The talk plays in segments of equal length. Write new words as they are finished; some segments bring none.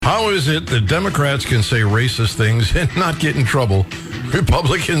How is it that Democrats can say racist things and not get in trouble?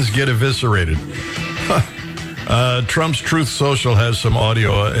 Republicans get eviscerated. Trump's Truth Social has some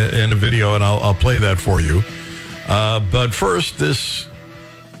audio and a video, and I'll play that for you. But first, this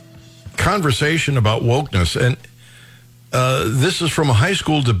conversation about wokeness, and this is from a high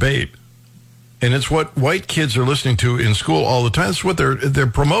school debate, and it's what white kids are listening to in school all the time. It's what they're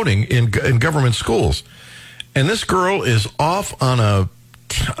promoting in government schools. And this girl is off on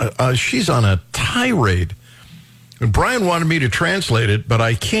she's on a tirade. And Brian wanted me to translate it, but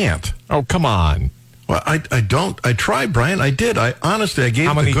I can't. Oh, come on. Well, I tried, Brian. I did. Honestly, I gave it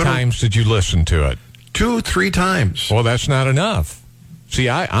How many times did you listen to it? 2-3 times. Well, that's not enough. See,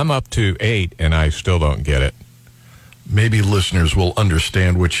 I'm up to 8, and I still don't get it. Maybe listeners will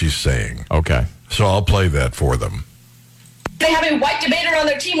understand what she's saying. Okay. So I'll play that for them. They have a white debater on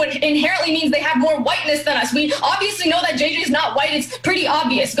their team, which inherently means they have more whiteness than us. We obviously know that JJ is not white. It's pretty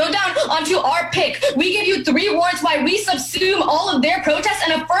obvious. Go down onto our pick. We give you 3 words why we subsume all of their protests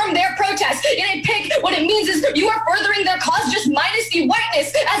and affirm their protests. In a pick, what it means is you are furthering their cause just minus the whiteness.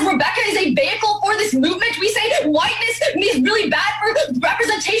 As Rebecca is a vehicle for this movement, we say whiteness is really bad for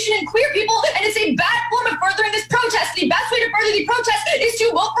representation in queer people, and it's a bad form of furthering this protest. The best way to further the protest is to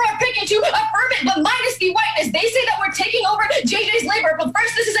vote for our pick and to affirm it, but minus the whiteness. They say that we're taking over JJ's labor, but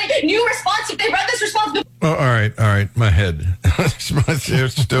first, this is a new response. If they read this response... Oh, all right. My head.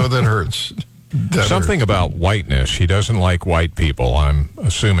 That hurts. Something about whiteness. He doesn't like white people, I'm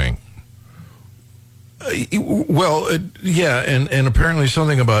assuming. Yeah, and apparently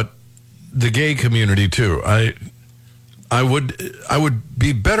something about the gay community, too. I would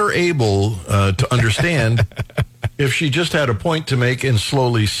be better able to understand if she just had a point to make and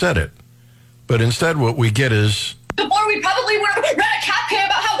slowly said it. But instead, what we get is... Before, we probably would have read a CAPCA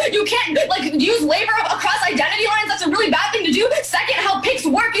about how you can't use labor across identity lines. That's a really bad thing to do. Second, how picks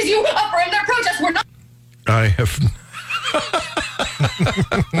work is you affirm their protest. We're not... I have...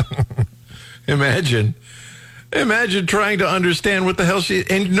 Imagine trying to understand what the hell she...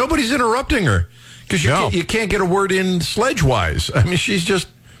 And nobody's interrupting her. Because you can't get a word in sledge-wise. I mean, she's just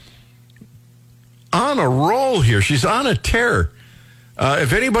on a roll here. She's on a tear.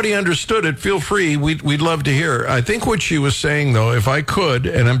 If anybody understood it, feel free. We'd love to hear. I think what she was saying, though, if I could,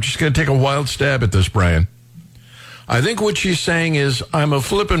 and I'm just going to take a wild stab at this, Brian. I think what she's saying is, I'm a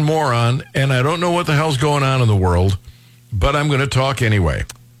flippin' moron, and I don't know what the hell's going on in the world, but I'm going to talk anyway.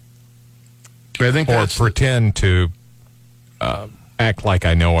 I think or pretend to act like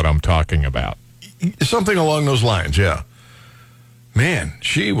I know what I'm talking about. Something along those lines, yeah. Man,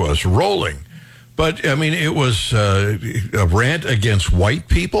 she was rolling. But, I mean, it was a rant against white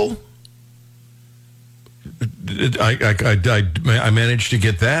people. I managed to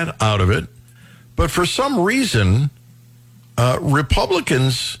get that out of it. But for some reason,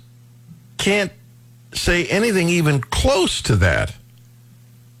 Republicans can't say anything even close to that.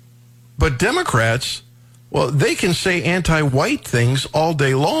 But Democrats, well, they can say anti-white things all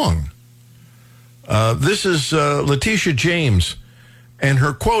day long. This is Letitia James. And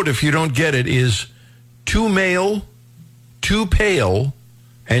her quote, if you don't get it, is too male, too pale,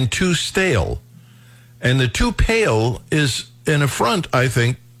 and too stale. And the too pale is an affront, I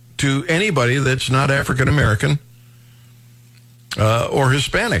think, to anybody that's not African American or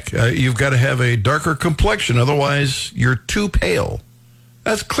Hispanic. You've got to have a darker complexion, otherwise you're too pale.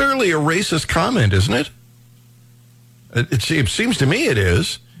 That's clearly a racist comment, isn't it? It seems to me it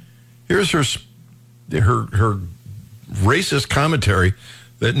is. Here's her racist commentary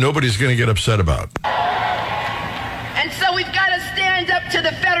that nobody's going to get upset about. And so we've got to stand up to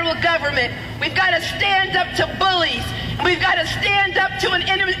the federal government. We've got to stand up to bullies. We've got to stand up to an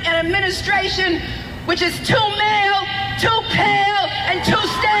administration which is too male, too pale, and too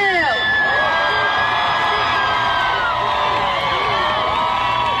stale.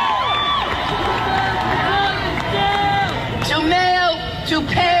 Too male, too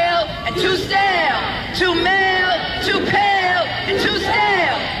pale, and too stale. Too male, too pale, and too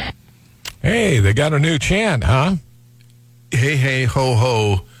stale. Hey, they got a new chant, huh? Hey, hey, ho,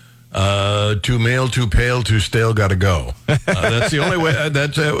 ho. Too male, too pale, too stale, gotta go. That's the only way. I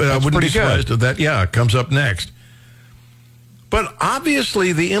wouldn't be surprised if that, comes up next. But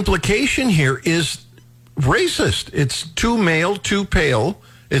obviously, the implication here is racist. It's too male, too pale.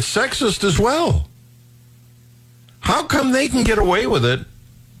 It's sexist as well. How come they can get away with it,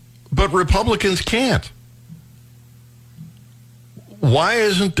 but Republicans can't? Why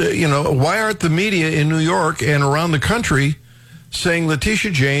why aren't the media in New York and around the country saying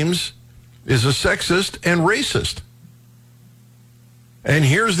Letitia James is a sexist and racist? And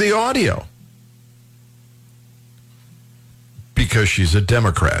here's the audio. because she's a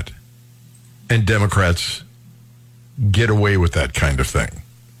Democrat. And Democrats get away with that kind of thing.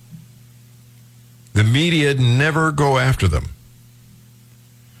 The media never go after them.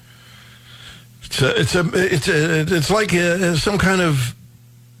 It's like some kind of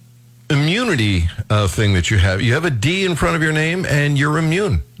immunity thing that you have. You have a D in front of your name, and you're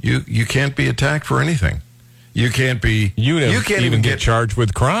immune. You can't be attacked for anything. You can't be. You can't even get charged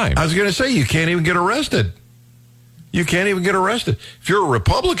with crime. I was going to say you can't even get arrested. You can't even get arrested. If you're a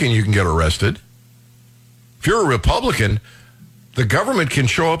Republican, you can get arrested. If you're a Republican, the government can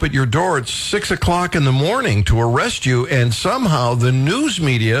show up at your door at 6 o'clock in the morning to arrest you, and somehow the news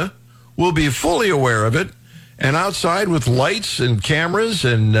media will be fully aware of it, and outside with lights and cameras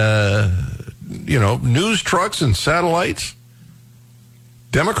and, news trucks and satellites.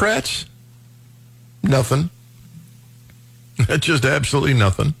 Democrats, nothing. Just absolutely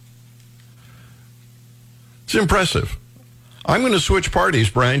nothing. It's impressive. I'm going to switch parties,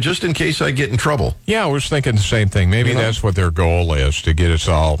 Brian, just in case I get in trouble. Yeah, I was thinking the same thing. Maybe that's what their goal is, to get us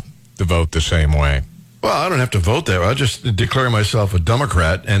all to vote the same way. Well, I don't have to vote that way. I'll just declare myself a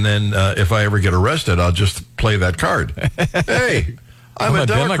Democrat, and then if I ever get arrested, I'll just play that card. Hey, I'm a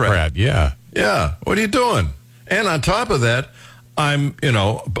Democrat. Yeah. Yeah, what are you doing? And on top of that, I'm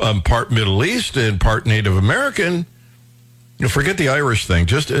part Middle East and part Native American. Forget the Irish thing.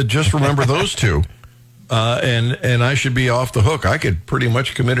 Just remember those two. And I should be off the hook. I could pretty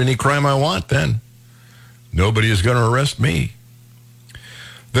much commit any crime I want then. Nobody is going to arrest me.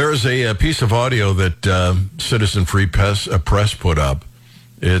 There is a piece of audio that Citizen Free Press put up.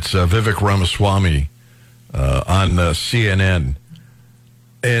 It's Vivek Ramaswamy on CNN.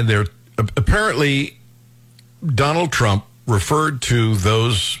 And they're apparently Donald Trump referred to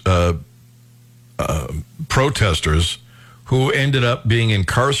those protesters who ended up being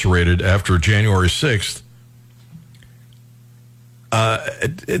incarcerated after January 6th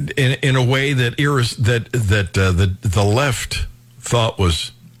in a way that the left thought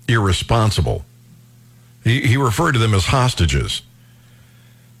was irresponsible. He referred to them as hostages.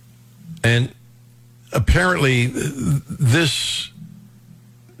 And apparently this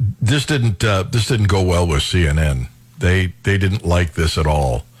didn't go well with CNN. They didn't like this at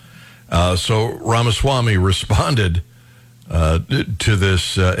all. So Ramaswamy responded to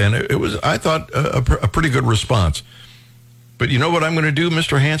this, and it was, I thought, a pretty good response. But you know what I'm going to do,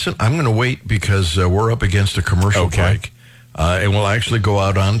 Mr. Hansen? I'm going to wait because we're up against a commercial break, and we'll actually go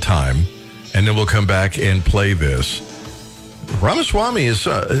out on time, and then we'll come back and play this. Ramaswamy is,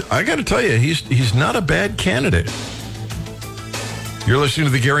 I got to tell you, he's not a bad candidate. You're listening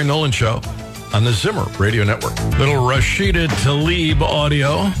to the Gary Nolan Show on the Zimmer Radio Network. Little Rashida Tlaib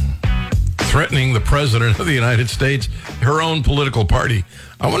audio threatening the president of the United States, her own political party.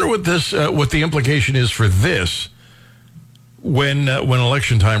 I wonder what the implication is for this when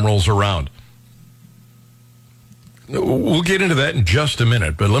election time rolls around. We'll get into that in just a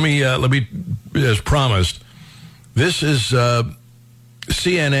minute, but let me, as promised, this is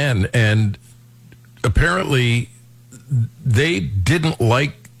CNN, and apparently they didn't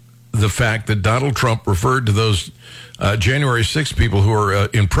like the fact that Donald Trump referred to those January 6th people who are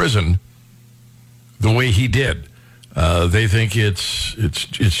in prison the way he did. They think it's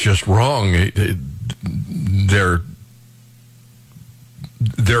just wrong.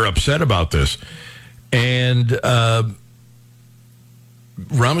 They're upset about this, and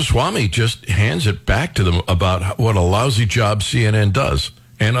Ramaswamy just hands it back to them about what a lousy job CNN does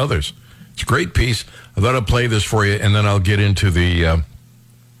and others. It's a great piece. I thought I'd play this for you, and then I'll get into the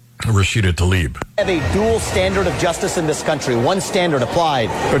Rashida Tlaib. Have a dual standard of justice in this country. One standard applied.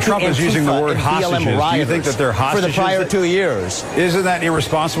 But Trump is using the word hostages. Do you think that they're hostages? For the prior 2 years. Isn't that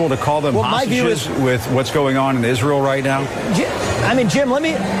irresponsible to call them hostages with what's going on in Israel right now? Jim, let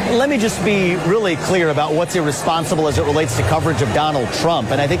me just be really clear about what's irresponsible as it relates to coverage of Donald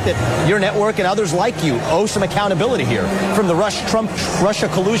Trump. And I think that your network and others like you owe some accountability here. From the Russia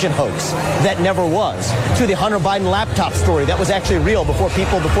collusion hoax that never was, to the Hunter Biden laptop story that was actually real before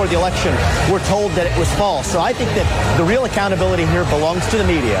the election were told that it was false. So I think that the real accountability here belongs to the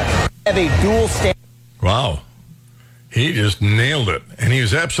media. Have a dual standard. Wow. He just nailed it. And he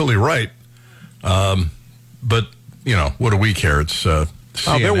was absolutely right. But, what do we care? It's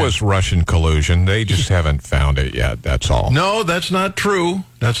CNN. There was Russian collusion. They just haven't found it yet. That's all. No, that's not true.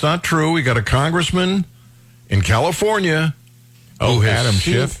 That's not true. We got a congressman in California. Adam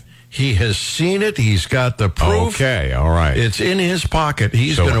Schiff? He has seen it. He's got the proof. Okay, all right. It's in his pocket.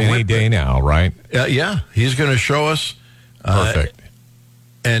 He's so going to any day now, right? Yeah, he's going to show us. Perfect.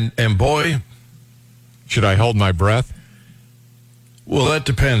 And boy, should I hold my breath? Well, that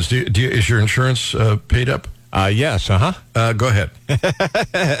depends. Is your insurance paid up? Yes, Go ahead.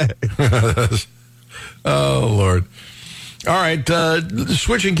 Oh, Lord. All right,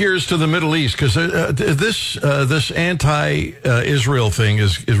 switching gears to the Middle East, because this anti-Israel thing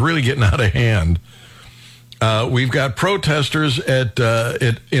is really getting out of hand. We've got protesters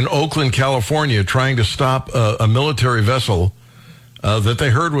in Oakland, California, trying to stop a military vessel that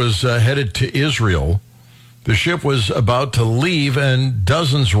they heard was headed to Israel. The ship was about to leave, and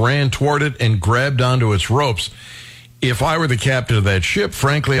dozens ran toward it and grabbed onto its ropes. If I were the captain of that ship,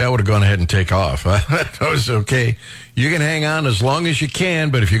 frankly, I would have gone ahead and take off. I was okay. You can hang on as long as you can,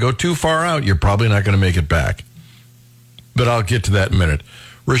 but if you go too far out, you're probably not going to make it back. But I'll get to that in a minute.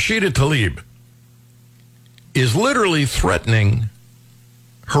 Rashida Tlaib is literally threatening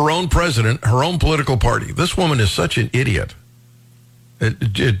her own president, her own political party. This woman is such an idiot.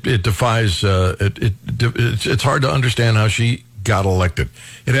 It defies, it's hard to understand how she got elected.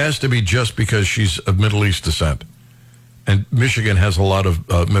 It has to be just because she's of Middle East descent. And Michigan has a lot of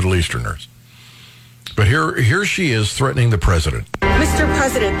Middle Easterners. But here she is threatening the president. Mr.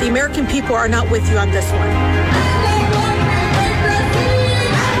 President, the American people are not with you on this one.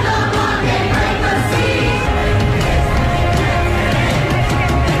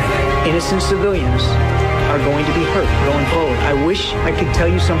 Innocent civilians are going to be hurt going forward. I wish I could tell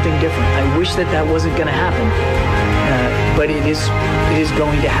you something different. I wish that wasn't going to happen, but it is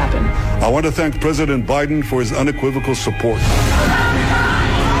going to happen. I want to thank President Biden for his unequivocal support.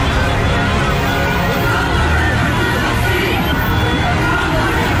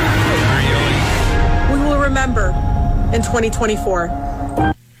 We will remember in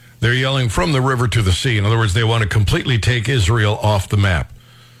 2024. They're yelling from the river to the sea. In other words, they want to completely take Israel off the map.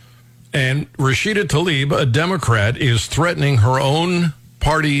 And Rashida Tlaib, a Democrat, is threatening her own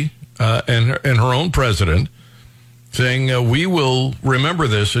party and her own president, saying, we will remember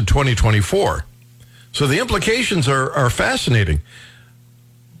this in 2024. So the implications are fascinating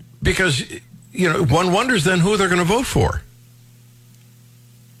because, one wonders then who they're going to vote for.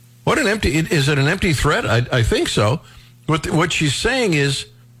 Is it an empty threat? I think so. What she's saying is,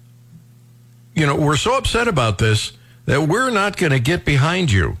 we're so upset about this that we're not going to get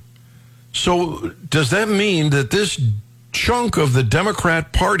behind you. So does that mean that this chunk of the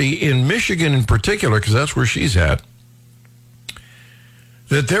Democrat Party in Michigan in particular, because that's where she's at,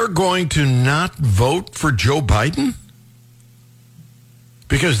 that they're going to not vote for Joe Biden?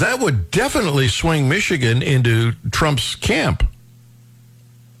 Because that would definitely swing Michigan into Trump's camp.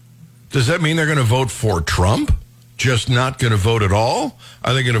 Does that mean they're going to vote for Trump? Just not going to vote at all?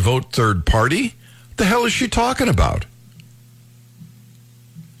 Are they going to vote third party? What the hell is she talking about?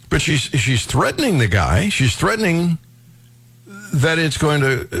 But she's threatening the guy. She's threatening that it's going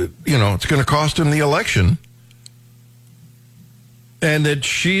to, it's going to cost him the election. And that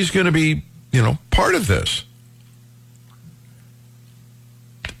she's going to be, part of this.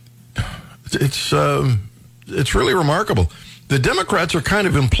 It's really remarkable. The Democrats are kind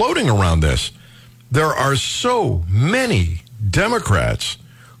of imploding around this. There are so many Democrats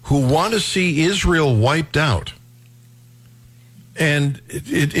who want to see Israel wiped out. And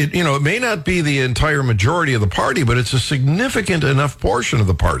it may not be the entire majority of the party, but it's a significant enough portion of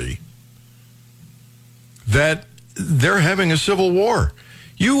the party that they're having a civil war.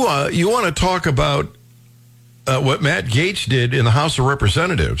 You want to talk about what Matt Gaetz did in the House of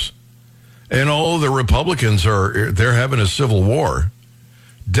Representatives, and all the Republicans they're having a civil war.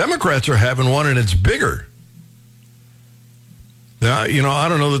 Democrats are having one, and it's bigger. Now, I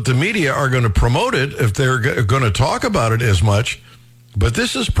don't know that the media are going to promote it if they're going to talk about it as much, but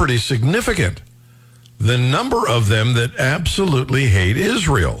this is pretty significant. The number of them that absolutely hate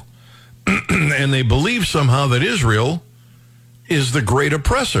Israel. And they believe somehow that Israel is the great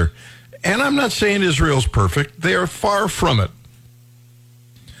oppressor. And I'm not saying Israel's perfect. They are far from it.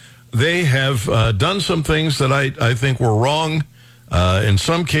 They have done some things that I think were wrong. In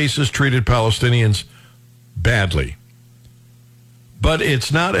some cases, treated Palestinians badly. But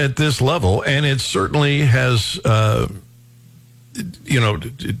it's not at this level, and it certainly has, it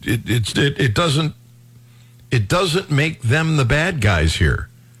doesn't make them the bad guys here.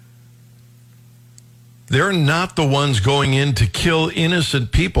 They're not the ones going in to kill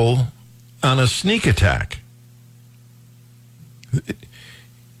innocent people on a sneak attack.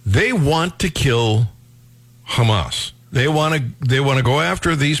 They want to kill Hamas. They want to go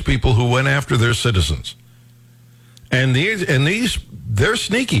after these people who went after their citizens. And these they're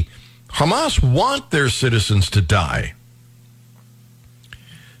sneaky. Hamas want their citizens to die.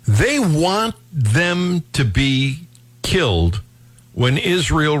 They want them to be killed when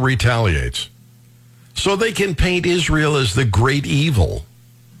Israel retaliates. So they can paint Israel as the great evil.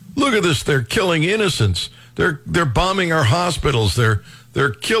 Look at this, they're killing innocents. They're bombing our hospitals. They're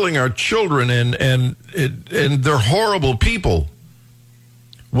killing our children, and they're horrible people.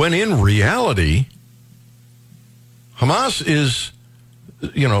 When in reality, Hamas is,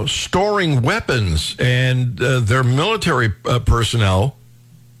 storing weapons and their military personnel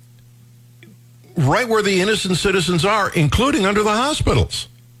right where the innocent citizens are, including under the hospitals.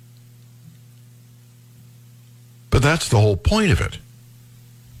 But that's the whole point of it.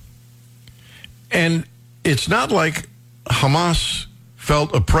 And it's not like Hamas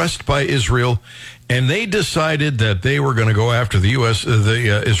felt oppressed by Israel and they decided that they were going to go after the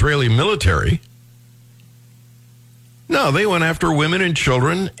Israeli military. No, they went after women and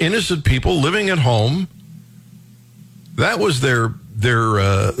children, innocent people living at home. That was their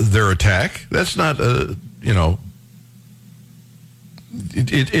attack. That's not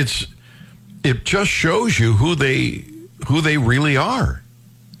it just shows you who they really are.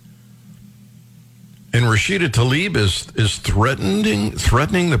 And Rashida Tlaib is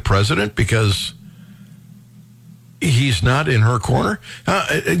threatening the president because he's not in her corner.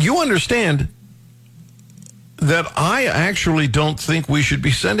 You understand that I actually don't think we should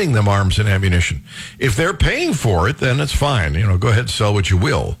be sending them arms and ammunition. If they're paying for it, then it's fine. Go ahead and sell what you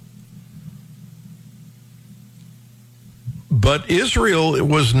will. But Israel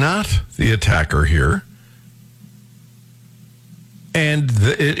was not the attacker here. And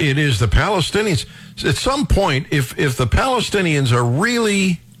it is the Palestinians. At some point, if the Palestinians are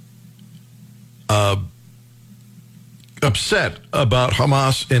really upset about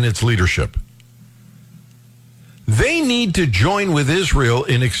Hamas and its leadership, they need to join with Israel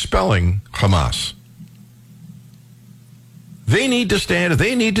in expelling Hamas. They need to stand,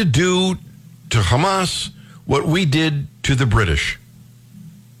 they need to do to Hamas what we did to the British.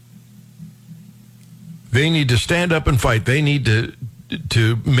 They need to stand up and fight. They need to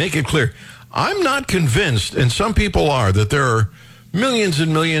make it clear. I'm not convinced, and some people are, that there are millions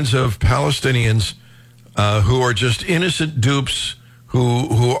and millions of Palestinians who are just innocent dupes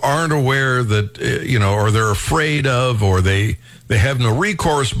who aren't aware that, or they're afraid of, or they have no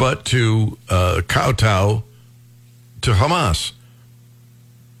recourse but to kowtow to Hamas.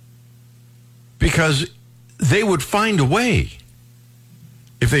 Because they would find a way.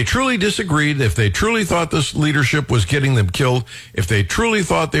 If they truly disagreed, if they truly thought this leadership was getting them killed, if they truly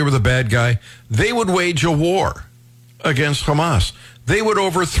thought they were the bad guy, they would wage a war against Hamas. They would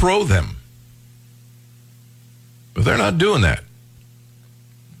overthrow them. But they're not doing that.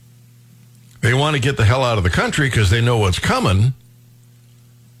 They want to get the hell out of the country because they know what's coming.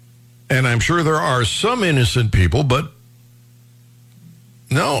 And I'm sure there are some innocent people, but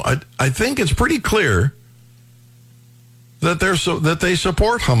no, I think it's pretty clear that they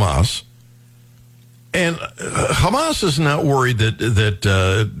support Hamas. And Hamas is not worried that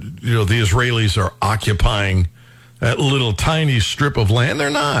the Israelis are occupying that little tiny strip of land. They're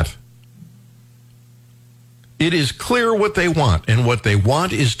not. It is clear what they want, and what they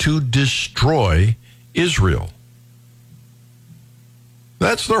want is to destroy Israel.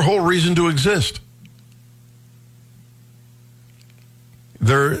 That's their whole reason to exist.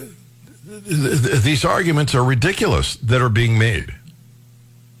 These arguments are ridiculous that are being made.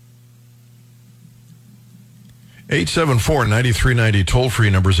 874-9390,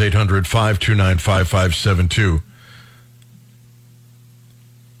 toll-free numbers 800-529-5572.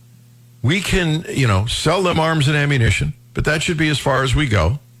 We can, sell them arms and ammunition, but that should be as far as we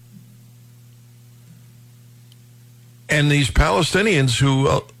go. And these Palestinians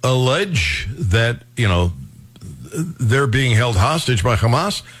who allege that, they're being held hostage by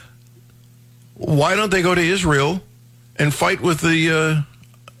Hamas, why don't they go to Israel and fight with the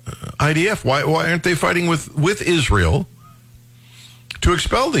IDF? Why aren't they fighting with Israel to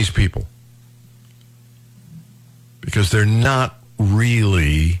expel these people? Because they're not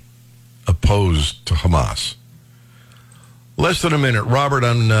really opposed to Hamas. Less than a minute. Robert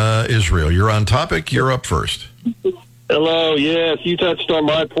on Israel. You're on topic. You're up first. Hello. Yes, you touched on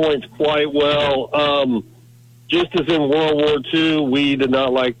my points quite well. Just as in World War II, we did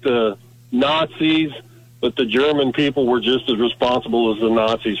not like the Nazis, but the German people were just as responsible as the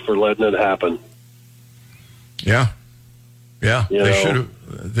Nazis for letting it happen. Yeah. They should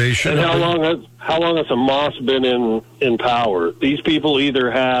have. And how long has Hamas been in power? These people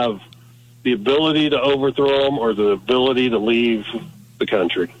either have the ability to overthrow them or the ability to leave the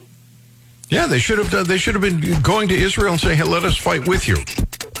country. Yeah, they should have done. They should have been going to Israel and saying, "Hey, let us fight with you.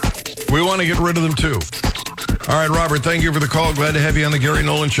 We want to get rid of them too." All right, Robert, thank you for the call. Glad to have you on the Gary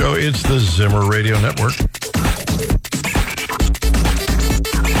Nolan Show. It's the Zimmer Radio Network.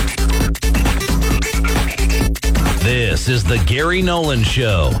 This is the Gary Nolan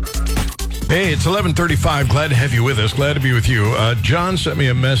Show. Hey, it's 11:35. Glad to have you with us. Glad to be with you. John sent me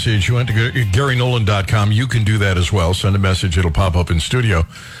a message. You went to GaryNolan.com. You can do that as well. Send a message. It'll pop up in studio.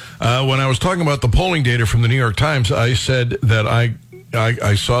 When I was talking about the polling data from the New York Times, I said that I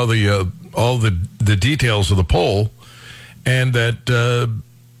saw all the details of the poll, and that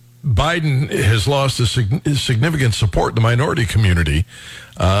Biden has lost a significant support in the minority community,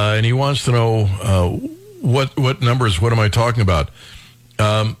 and he wants to know what numbers. What am I talking about?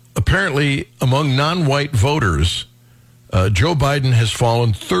 Apparently, among non-white voters, Joe Biden has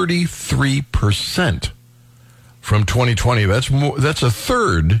fallen 33% from 2020. That's a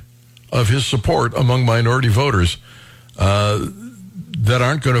third of his support among minority voters that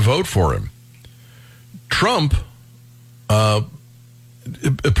aren't going to vote for him. Trump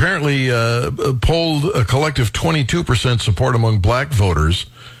apparently polled a collective 22% support among black voters,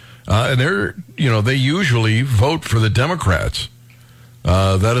 and they usually vote for the Democrats.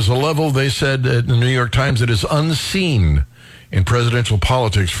 That is a level, they said in the New York Times, that is unseen in presidential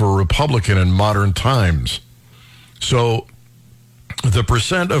politics for a Republican in modern times. So the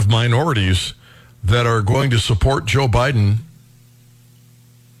percent of minorities that are going to support Joe Biden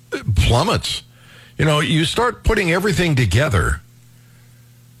plummets. You start putting everything together,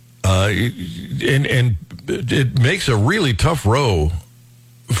 and it makes a really tough row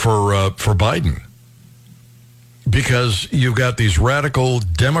for Biden. Because you've got these radical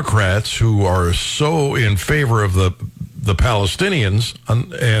Democrats who are so in favor of the Palestinians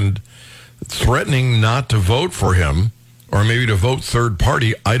and threatening not to vote for him, or maybe to vote third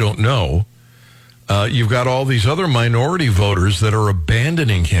party, I don't know. You've got all these other minority voters that are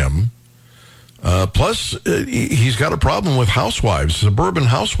abandoning him. Plus, he's got a problem with housewives, suburban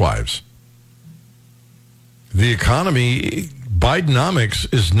housewives. The economy, Bidenomics,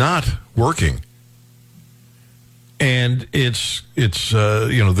 is not working. And it's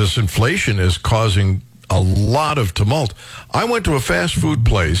this inflation is causing a lot of tumult. I went to a fast food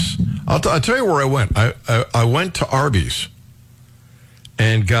place. I'll tell you where I went. I went to Arby's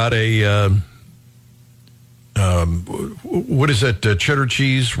and got a what is that, cheddar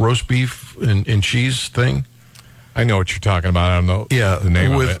cheese, roast beef and cheese thing? I know what you're talking about. I don't know the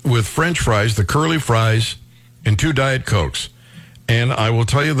name of it. With French fries, the curly fries, and 2 Diet Cokes. And I will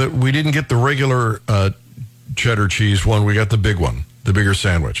tell you that we didn't get the regular cheddar cheese one. We got the big one, the bigger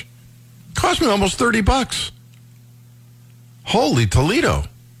sandwich. Cost me almost $30. Holy Toledo.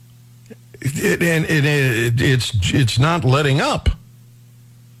 It's not letting up.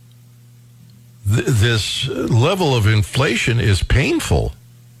 This level of inflation is painful.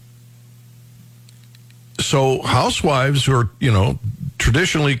 So housewives who are,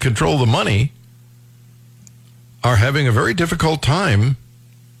 traditionally control the money are having a very difficult time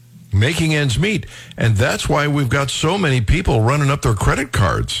making ends meet. And that's why we've got so many people running up their credit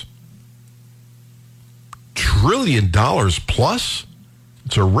cards. $1 trillion plus.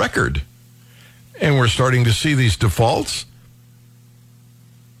 It's a record. And we're starting to see these defaults.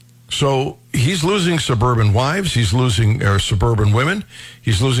 So he's losing suburban wives. He's losing suburban women.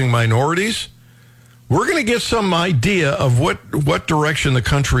 He's losing minorities. We're going to get some idea of what direction the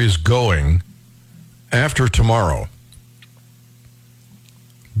country is going after tomorrow.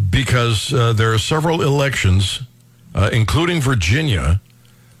 Because there are several elections, including Virginia,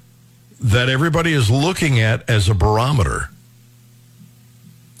 that everybody is looking at as a barometer.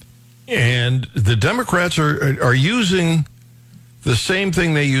 And the Democrats are using the same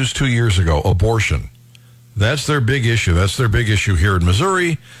thing they used 2 years ago, abortion. That's their big issue. That's their big issue here in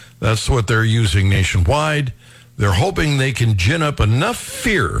Missouri. That's what they're using nationwide. They're hoping they can gin up enough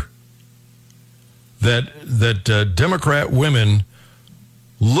fear that Democrat women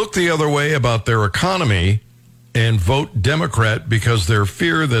look the other way about their economy and vote Democrat because they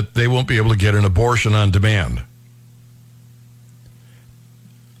fear that they won't be able to get an abortion on demand.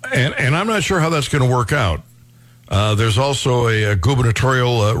 And I'm not sure how that's going to work out. There's also a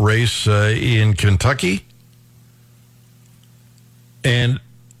gubernatorial race in Kentucky. And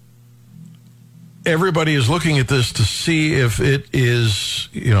everybody is looking at this to see if it is,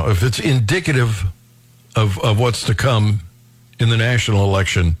 if it's indicative of what's to come in the national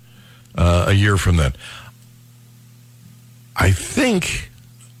election a year from then. I think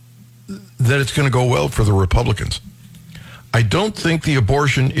that it's going to go well for the Republicans. I don't think the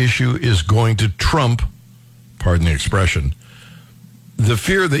abortion issue is going to trump, pardon the expression, the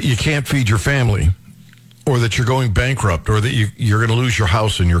fear that you can't feed your family or that you're going bankrupt or that you're going to lose your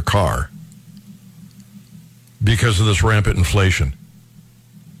house and your car because of this rampant inflation.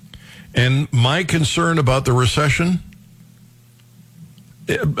 And my concern about the recession,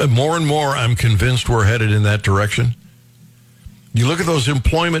 more and more I'm convinced we're headed in that direction. You look at those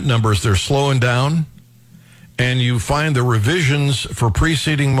employment numbers, they're slowing down, and you find the revisions for the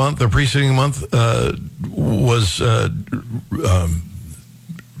preceding month was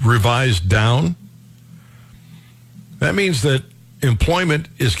revised down. That means that employment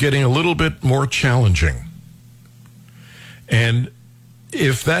is getting a little bit more challenging. And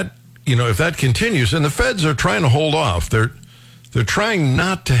if that continues, and the feds are trying to hold off, they're trying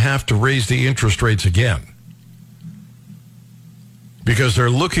not to have to raise the interest rates again because they're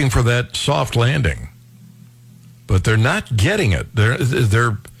looking for that soft landing, but they're not getting it.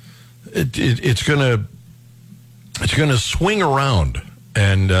 It's going to swing around,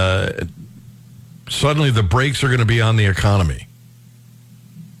 and suddenly the brakes are going to be on the economy,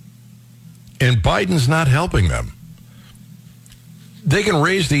 and Biden's not helping them. They can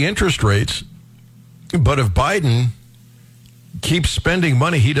raise the interest rates, but if Biden keeps spending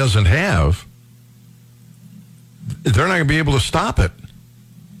money he doesn't have, they're not going to be able to stop it.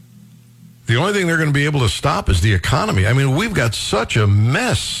 The only thing they're going to be able to stop is the economy. I mean, we've got such a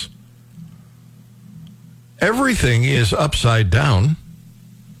mess. Everything is upside down.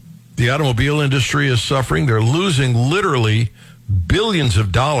 The automobile industry is suffering. They're losing literally billions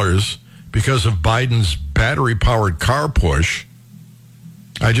of dollars because of Biden's battery-powered car push.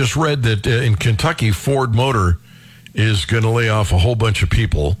 I just read that in Kentucky, Ford Motor is going to lay off a whole bunch of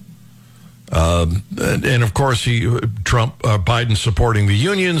people. And of course, Biden supporting the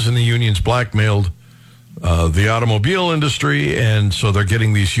unions, and the unions blackmailed the automobile industry, and so they're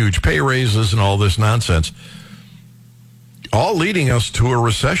getting these huge pay raises and all this nonsense, all leading us to a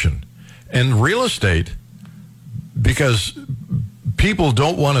recession. And real estate, because people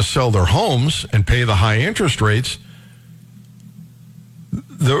don't want to sell their homes and pay the high interest rates,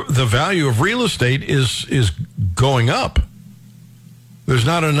 the value of real estate is going up. There's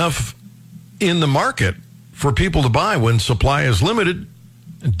not enough in the market for people to buy. When supply is limited,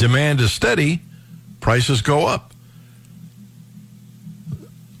 demand is steady, prices go up.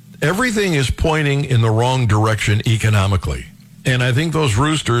 Everything is pointing in the wrong direction economically. And I think those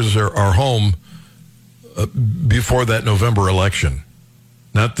roosters are home before that November election.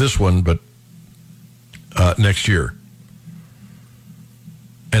 Not this one, but next year.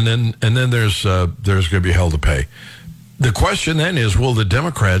 And then there's going to be hell to pay. The question then is, will the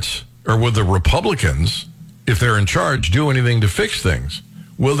Democrats or will the Republicans, if they're in charge, do anything to fix things?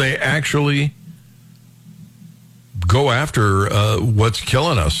 Will they actually go after what's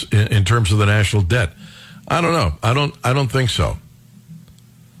killing us in terms of the national debt? I don't know. I don't think so.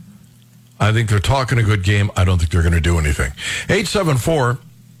 I think they're talking a good game. I don't think they're going to do anything.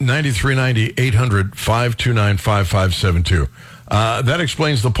 874-9390, 800-529-5572. That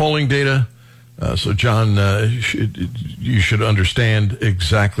explains the polling data. So, John, you should understand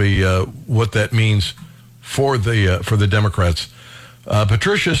exactly what that means for the Democrats.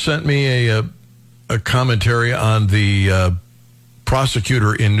 Patricia sent me a commentary on the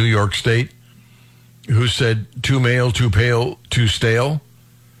prosecutor in New York State who said too male, too pale, too stale.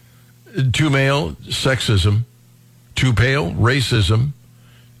 Too male, sexism. Too pale, racism.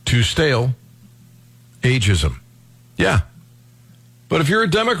 Too stale, ageism. Yeah. But if you're a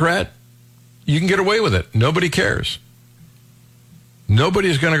Democrat, you can get away with it. Nobody cares.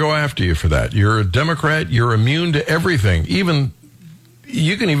 Nobody's going to go after you for that. You're a Democrat. You're immune to everything. You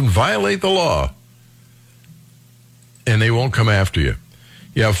can even violate the law, and they won't come after you.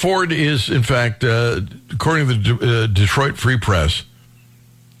 Yeah, Ford is, in fact, according to the Detroit Free Press,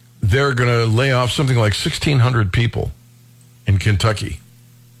 they're going to lay off something like 1,600 people in Kentucky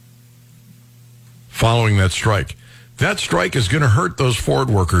following that strike. That strike is going to hurt those Ford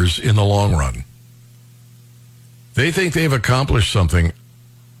workers in the long run. They think they've accomplished something,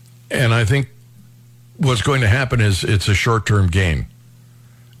 and I think what's going to happen is it's a short-term gain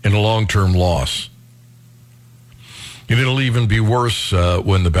and a long-term loss. And it'll even be worse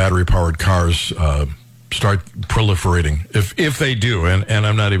when the battery-powered cars start proliferating, if they do, and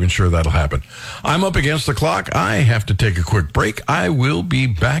I'm not even sure that'll happen. I'm up against the clock. I have to take a quick break. I will be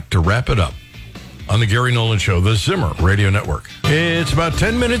back to wrap it up on the Gary Nolan Show, the Zimmer Radio Network. It's about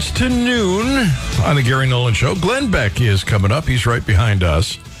 10 minutes to noon on the Gary Nolan Show. Glenn Beck is coming up. He's right behind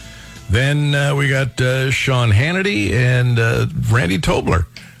us. Then we got Sean Hannity and Randy Tobler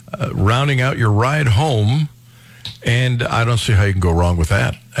rounding out your ride home. And I don't see how you can go wrong with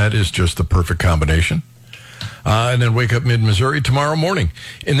that. That is just the perfect combination. And then Wake Up Mid-Missouri tomorrow morning.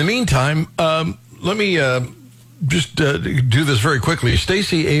 In the meantime, let me just do this very quickly.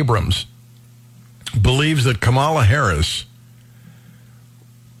 Stacey Abrams believes that Kamala Harris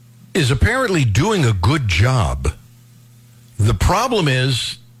is apparently doing a good job. The problem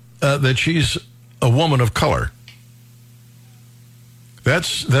is that she's a woman of color.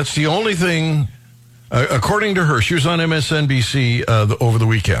 That's the only thing, according to her. She was on MSNBC over the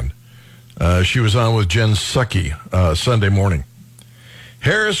weekend. She was on with Jen Psaki Sunday morning.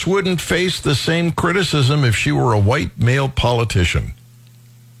 Harris wouldn't face the same criticism if she were a white male politician.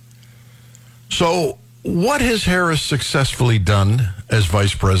 So, what has Harris successfully done as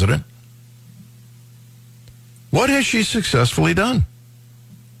vice president? What has she successfully done?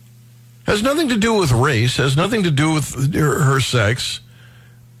 Has nothing to do with race, has nothing to do with her sex.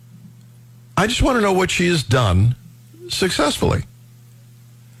 I just want to know what she has done successfully.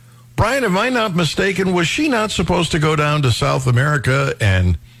 Brian, am I not mistaken? Was she not supposed to go down to South America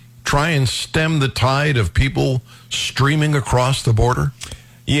and try and stem the tide of people streaming across the border?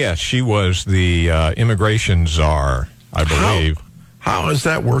 Yes, she was the immigration czar, I believe. How has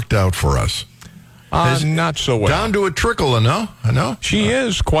that worked out for us? Not so well. Down to a trickle, I know. She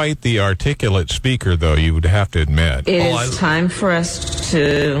is quite the articulate speaker, though, you would have to admit. It is time for us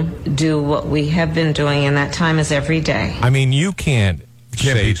to do what we have been doing, and that time is every day. I mean, you can't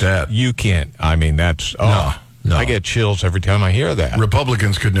beat that. You can't. I mean, that's... No. I get chills every time I hear that.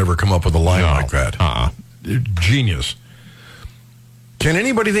 Republicans could never come up with a line like that. Genius. Can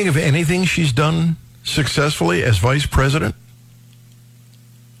anybody think of anything she's done successfully as vice president?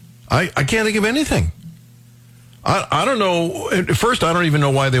 I can't think of anything. I don't know. At first, I don't even know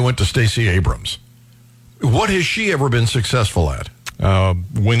why they went to Stacey Abrams. What has she ever been successful at?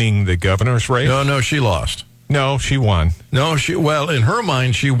 Winning the governor's race? No, she lost. No, she won. No, well, in her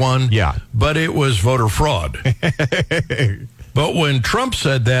mind, she won. Yeah. But it was voter fraud. But when Trump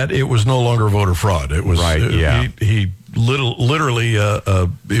said that, it was no longer voter fraud. It was right. Yeah. He literally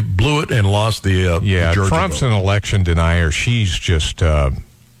blew it and lost the Georgia Trump's vote. an election denier. She's just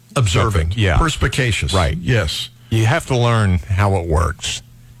observant. Yeah. Perspicacious. Right. Yes. You have to learn how it works.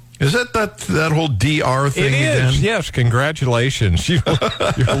 Is that whole DR thing It is. again? Yes. Congratulations. You're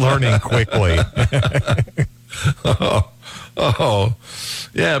learning quickly. Oh.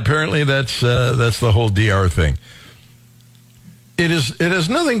 Yeah, apparently that's the whole DR thing. It has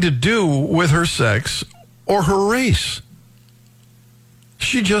nothing to do with her sex or her race.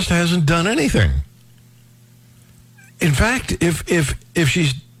 She just hasn't done anything. In fact, if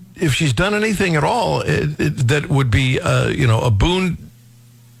she's done anything at all that would be a boon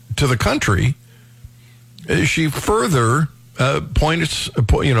to the country, she further points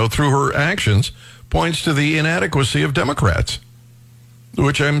through her actions points to the inadequacy of Democrats,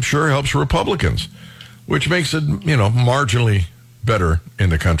 which I'm sure helps Republicans, which makes it marginally better in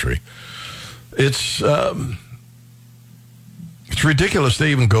the country. It's ridiculous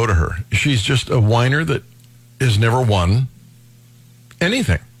they even go to her. She's just a whiner that has never won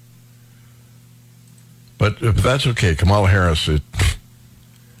anything. But that's okay. Kamala Harris,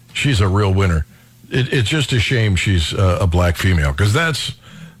 she's a real winner. It's just a shame she's a black female, because that's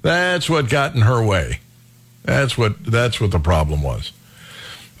what got in her way. That's what the problem was.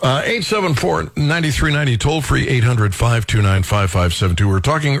 874-9390, toll free 800-529-5572. We were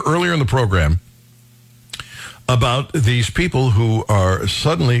talking earlier in the program about these people who are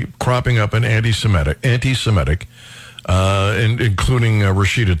suddenly cropping up and anti-Semitic, including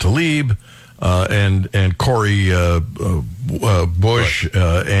Rashida Tlaib and Cory Bush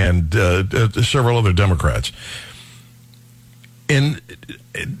and several other Democrats. And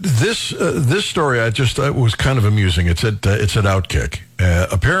this story, I just thought was kind of amusing. It's at Outkick.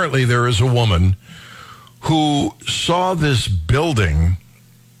 Apparently, there is a woman who saw this building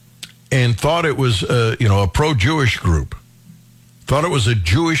and thought it was a pro-Jewish group. Thought it was a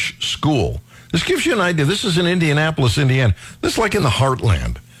Jewish school. This gives you an idea. This is in Indianapolis, Indiana. This is like in the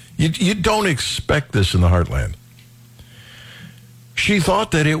heartland. You don't expect this in the heartland. She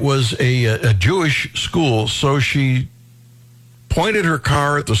thought that it was a Jewish school, so she pointed her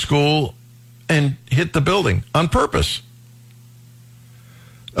car at the school and hit the building on purpose.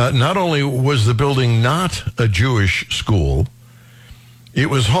 Not only was the building not a Jewish school, it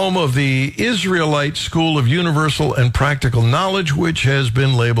was home of the Israelite School of Universal and Practical Knowledge, which has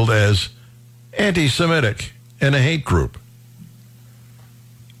been labeled as anti-Semitic and a hate group.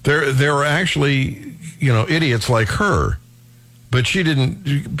 There are actually, idiots like her, but she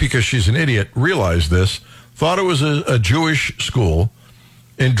didn't, because she's an idiot, realize this, thought it was a Jewish school,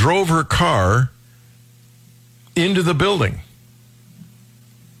 and drove her car into the building.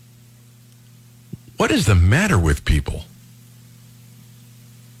 What is the matter with people?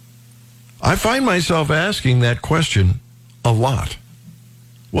 I find myself asking that question a lot.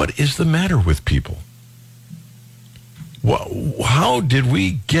 What is the matter with people? How did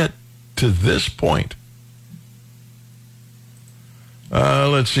we get to this point?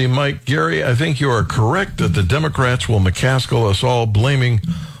 Let's see, Mike, Gary, I think you are correct that the Democrats will McCaskill us all, blaming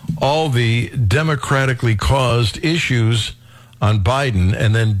all the democratically caused issues on Biden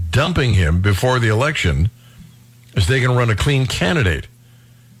and then dumping him before the election as they can run a clean candidate.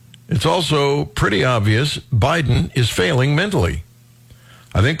 It's also pretty obvious Biden is failing mentally.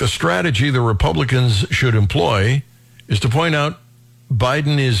 I think the strategy the Republicans should employ is to point out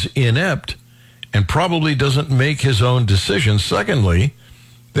Biden is inept and probably doesn't make his own decisions. Secondly,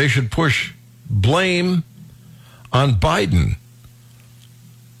 they should push blame on Biden.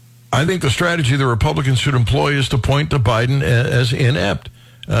 I think the strategy the Republicans should employ is to point to Biden as inept,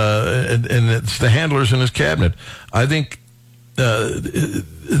 and it's the handlers in his cabinet. I think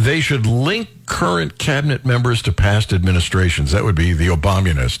they should link current cabinet members to past administrations. That would be the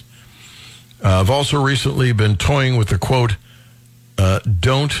Obamunist. I've also recently been toying with the quote,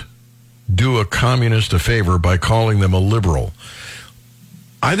 don't do a communist a favor by calling them a liberal.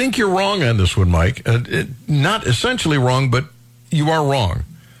 I think you're wrong on this one, Mike. Not essentially wrong, but you are wrong.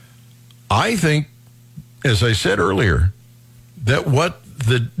 I think, as I said earlier, that what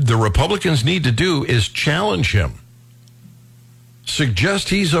the Republicans need to do is challenge him. Suggest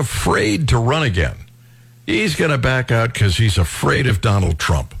he's afraid to run again. He's going to back out because he's afraid of Donald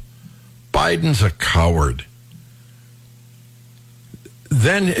Trump. Biden's a coward.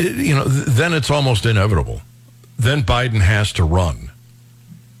 Then it's almost inevitable. Then Biden has to run.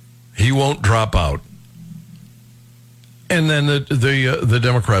 He won't drop out. And then the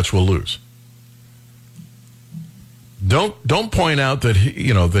Democrats will lose. Don't point out that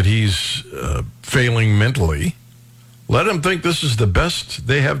he's failing mentally. Let him think this is the best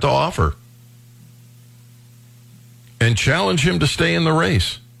they have to offer. And challenge him to stay in the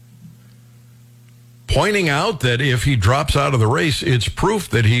race. Pointing out that if he drops out of the race, it's proof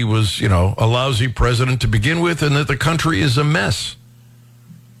that he was, a lousy president to begin with and that the country is a mess.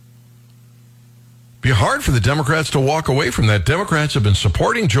 Be hard for the Democrats to walk away from that. Democrats have been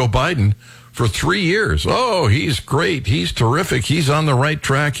supporting Joe Biden for 3 years. Oh, he's great. He's terrific. He's on the right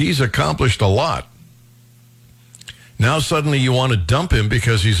track. He's accomplished a lot. Now suddenly you want to dump him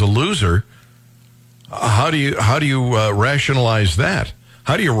because he's a loser. How do you rationalize that?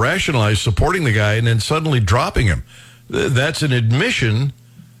 How do you rationalize supporting the guy and then suddenly dropping him? That's an admission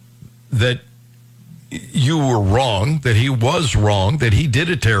that you were wrong, that he was wrong, that he did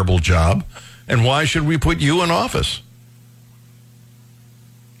a terrible job, and why should we put you in office?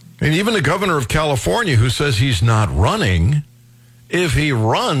 And even the governor of California, who says he's not running, if he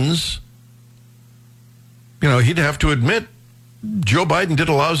runs, he'd have to admit Joe Biden did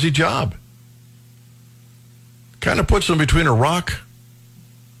a lousy job. Kind of puts him between a rock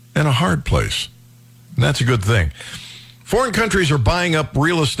and a hard place. And that's a good thing. Foreign countries are buying up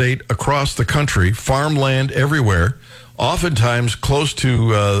real estate across the country, farmland everywhere, oftentimes close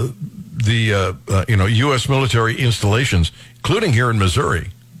to the U.S. military installations, including here in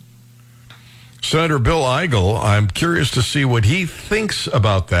Missouri. Senator Bill Eigel, I'm curious to see what he thinks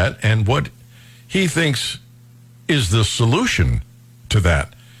about that and what he thinks is the solution to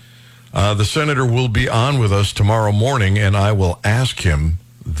that. The senator will be on with us tomorrow morning, and I will ask him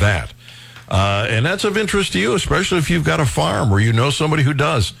that. And that's of interest to you, especially if you've got a farm or you know somebody who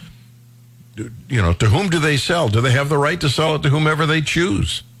does. To whom do they sell? Do they have the right to sell it to whomever they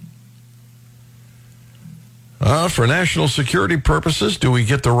choose? For national security purposes, do we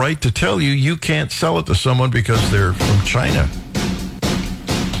get the right to tell you can't sell it to someone because they're from China?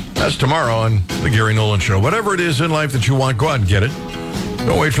 That's tomorrow on the Gary Nolan Show. Whatever it is in life that you want, go out and get it.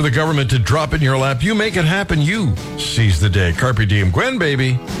 Don't wait for the government to drop it in your lap. You make it happen. You seize the day. Carpe diem. Gwen,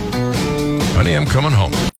 baby. Honey, I'm coming home.